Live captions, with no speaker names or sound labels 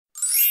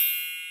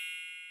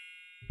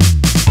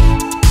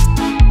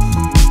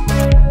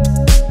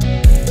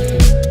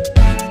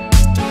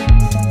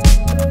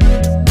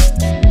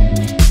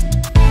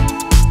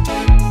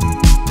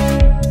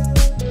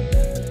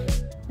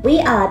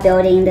are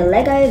building the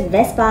Lego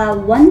Vespa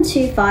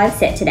 125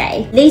 set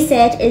today. This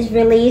set is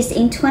released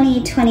in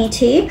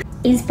 2022,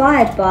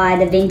 inspired by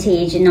the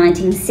vintage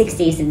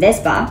 1960s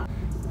Vespa,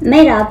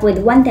 made up with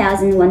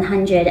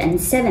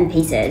 1,107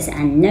 pieces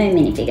and no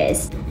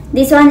minifigures.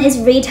 This one is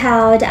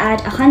retailed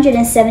at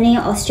 170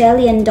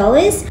 Australian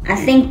dollars. I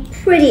think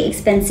pretty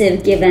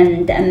expensive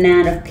given the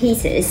amount of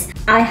pieces.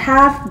 I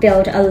have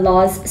built a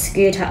Loz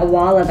scooter a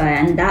while ago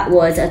and that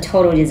was a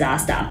total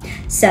disaster.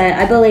 So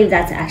I believe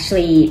that's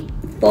actually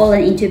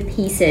fallen into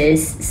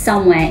pieces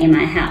somewhere in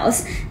my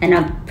house and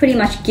I've pretty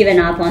much given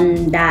up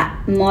on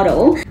that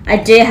model. I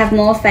do have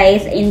more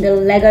faith in the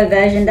Lego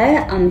version though.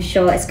 I'm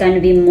sure it's going to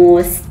be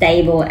more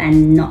stable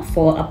and not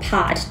fall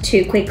apart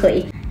too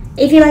quickly.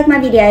 If you like my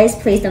videos,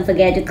 please don't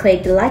forget to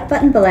click the like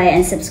button below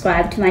and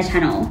subscribe to my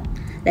channel.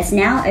 Let's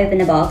now open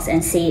the box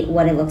and see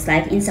what it looks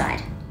like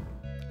inside.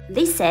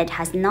 This set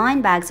has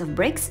 9 bags of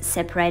bricks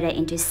separated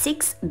into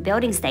 6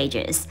 building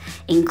stages,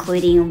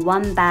 including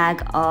 1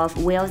 bag of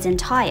wheels and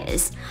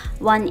tires,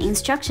 1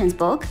 instructions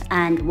book,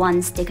 and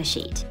 1 sticker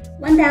sheet.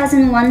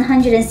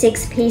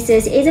 1,106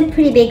 pieces is a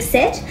pretty big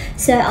set,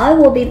 so I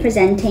will be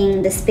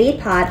presenting the speed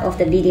part of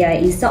the video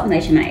in stop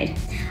motion mode.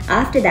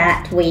 After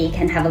that, we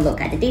can have a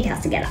look at the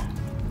details together.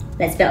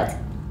 Let's build.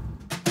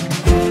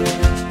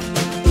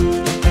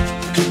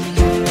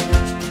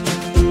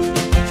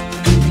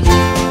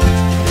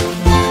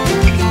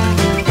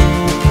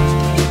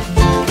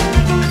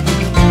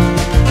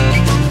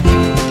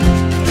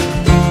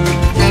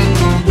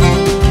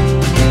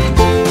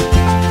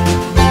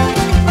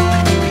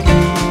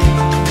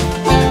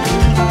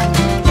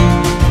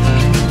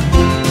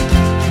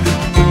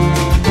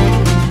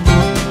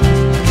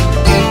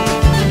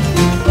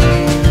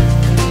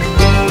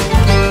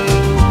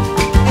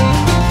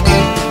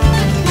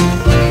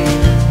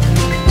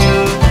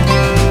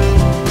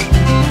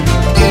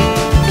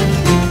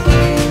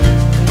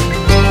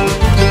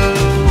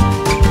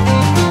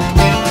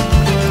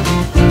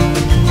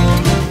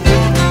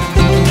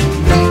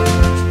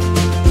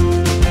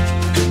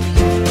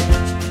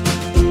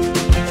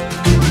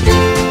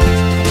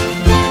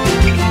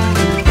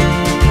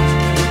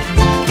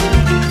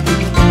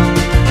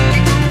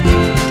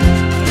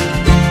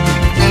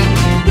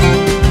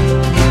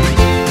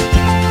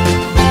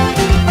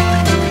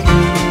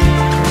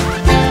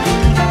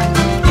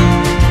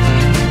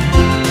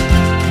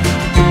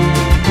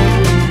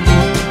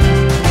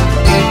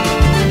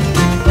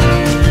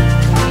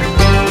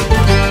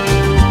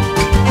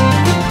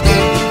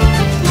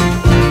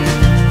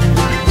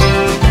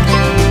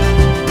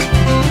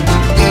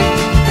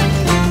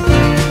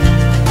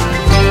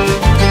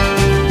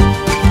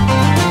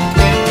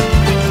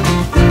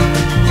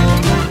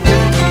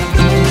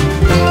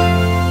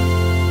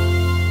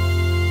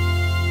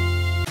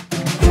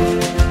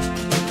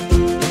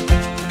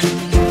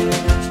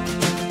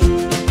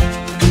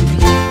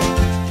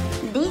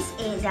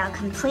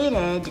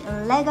 Completed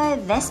Lego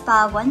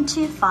Vespa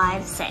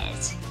 125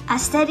 set.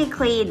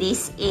 Aesthetically,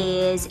 this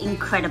is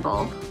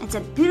incredible. It's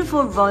a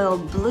beautiful royal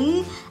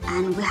blue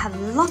and we have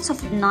lots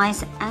of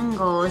nice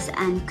angles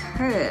and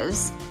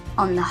curves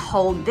on the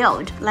whole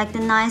build, like the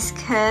nice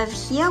curve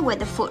here where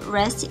the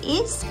footrest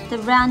is, the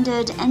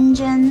rounded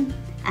engine,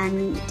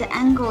 and the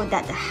angle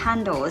that the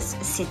handles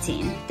sit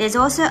in. There's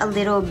also a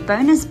little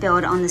bonus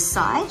build on the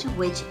side,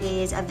 which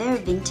is a very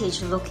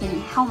vintage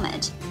looking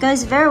helmet.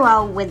 Goes very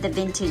well with the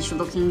vintage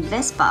looking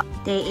Vespa.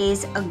 There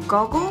is a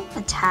goggle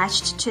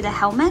attached to the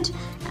helmet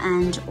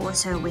and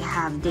also we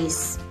have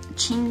this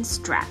chin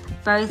strap,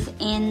 both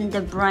in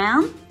the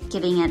brown,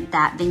 giving it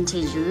that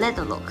vintage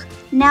leather look.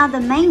 Now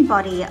the main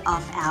body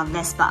of our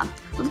Vespa.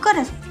 We've got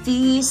a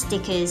few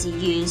stickers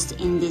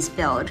used in this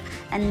build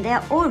and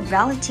they're all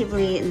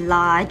relatively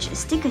large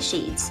sticker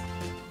sheets,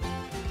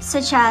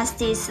 such as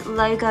this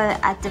logo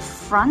at the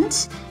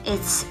front.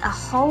 It's a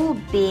whole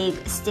big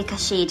sticker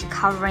sheet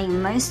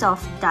covering most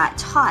of that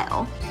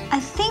tile. I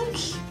think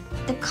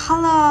the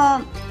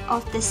color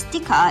of the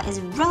sticker is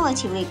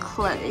relatively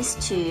close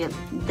to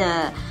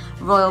the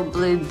royal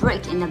blue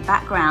brick in the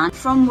background.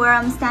 From where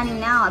I'm standing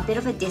now, a bit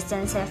of a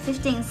distance, a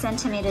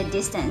 15cm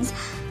distance,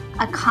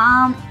 I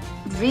can't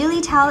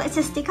really tell it's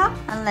a sticker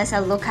unless I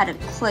look at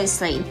it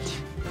closely.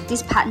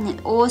 This pattern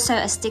is also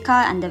a sticker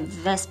and the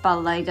Vespa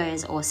logo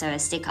is also a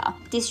sticker.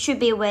 This should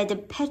be where the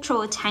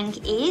petrol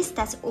tank is.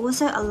 That's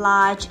also a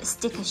large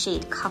sticker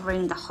sheet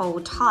covering the whole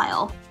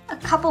tile. A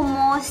couple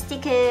more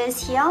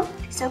stickers here.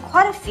 So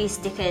quite a few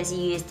stickers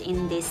used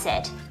in this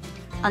set.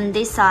 On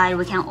this side,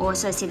 we can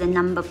also see the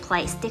number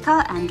plate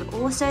sticker and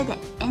also the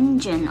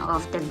engine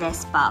of the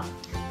Vespa,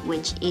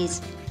 which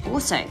is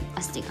also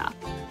a sticker.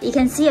 You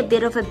can see a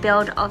bit of a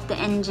build of the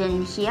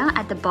engine here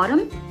at the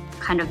bottom,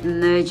 kind of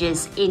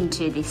merges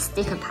into this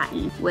sticker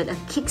pattern with a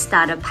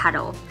Kickstarter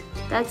paddle.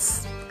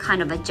 That's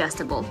kind of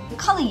adjustable. The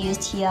color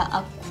used here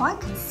are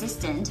quite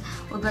consistent.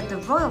 We've got the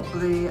royal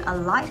blue, a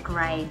light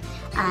gray,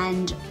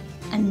 and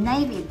a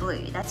navy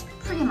blue. That's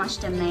pretty much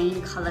the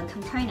main color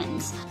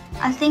components.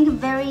 I think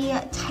very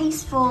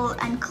tasteful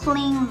and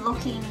clean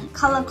looking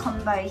color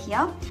combo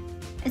here.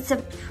 It's a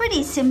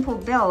pretty simple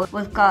build.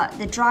 We've got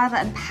the driver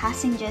and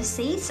passenger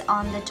seats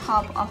on the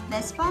top of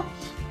Vespa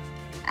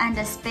and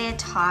a spare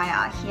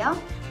tire here.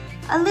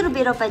 A little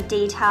bit of a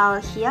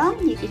detail here.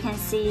 You can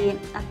see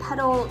a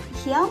pedal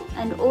here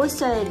and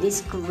also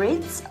these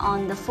grids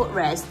on the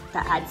footrest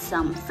that add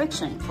some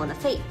friction for the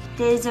feet.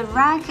 There's a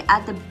rack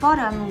at the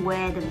bottom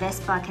where the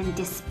Vespa can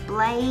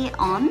display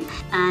on,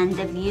 and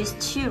they've used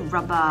 2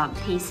 rubber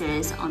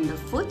pieces on the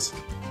foot.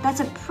 That's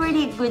a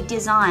pretty good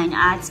design,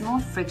 adds more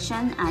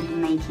friction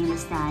and making the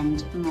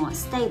stand more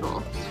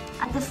stable.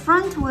 At the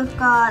front we've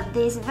got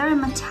this very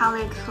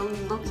metallic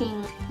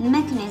looking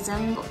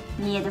mechanism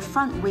near the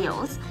front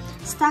wheels,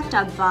 stacked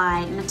up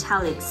by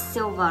metallic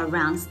silver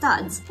round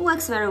studs.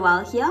 Works very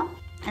well here.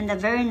 And a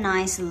very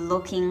nice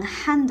looking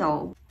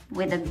handle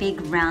with a big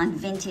round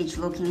vintage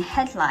looking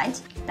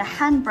headlight. The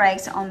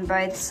handbrakes on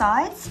both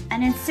sides,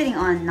 and it's sitting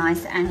on a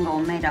nice angle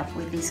made up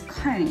with these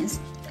cones.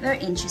 Very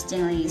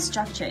interestingly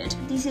structured.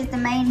 This is the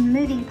main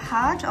moving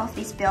part of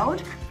this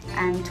build,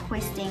 and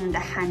twisting the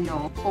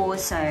handle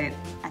also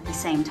at the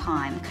same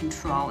time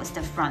controls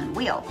the front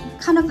wheel.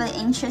 Kind of an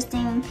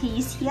interesting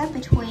piece here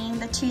between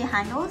the 2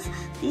 handles.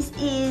 This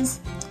is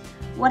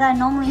what I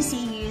normally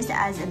see used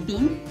as a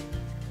bin,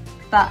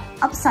 but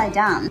upside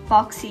down.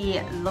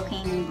 Boxy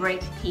looking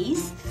brick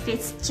piece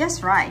fits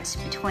just right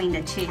between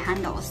the 2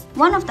 handles.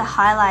 One of the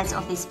highlights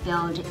of this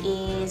build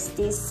is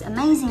this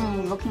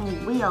amazing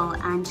looking wheel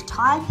and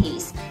tire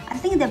piece. I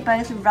think they're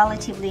both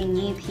relatively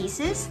new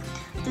pieces.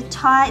 The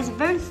tire is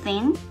very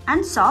thin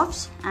and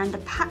soft, and the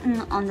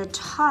pattern on the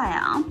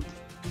tire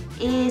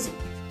is,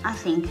 I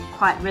think,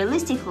 quite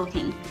realistic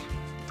looking.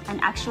 And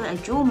actually a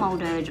dual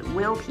molded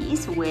wheel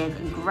piece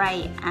with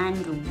grey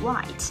and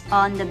white.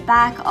 On the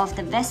back of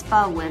the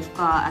Vespa we've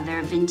got a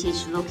very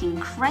vintage looking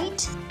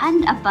crate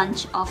and a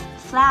bunch of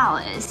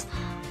flowers.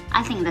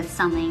 I think that's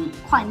something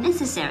quite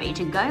necessary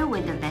to go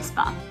with the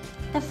Vespa.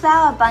 The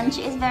flower bunch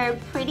is very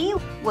pretty.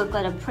 We've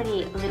got a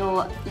pretty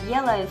little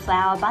yellow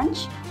flower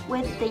bunch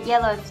with the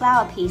yellow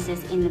flower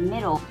pieces in the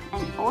middle,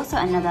 and also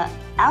another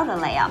outer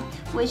layer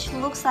which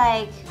looks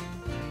like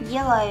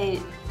yellow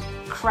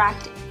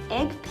cracked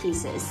egg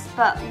pieces,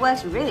 but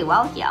works really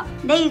well here.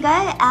 There you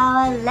go,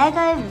 our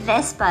Lego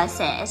Vespa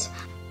set.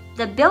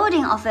 The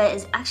building of it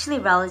is actually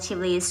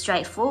relatively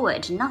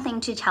straightforward,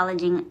 nothing too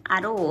challenging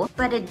at all,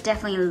 but it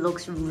definitely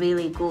looks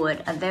really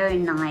good. A very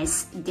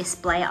nice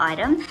display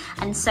item,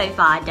 and so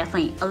far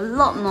definitely a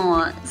lot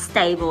more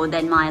stable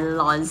than my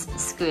Loz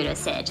scooter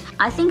set.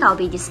 I think I'll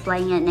be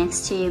displaying it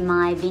next to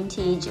my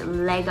vintage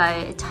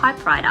Lego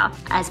typewriter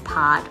as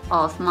part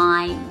of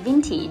my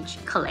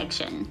vintage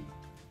collection.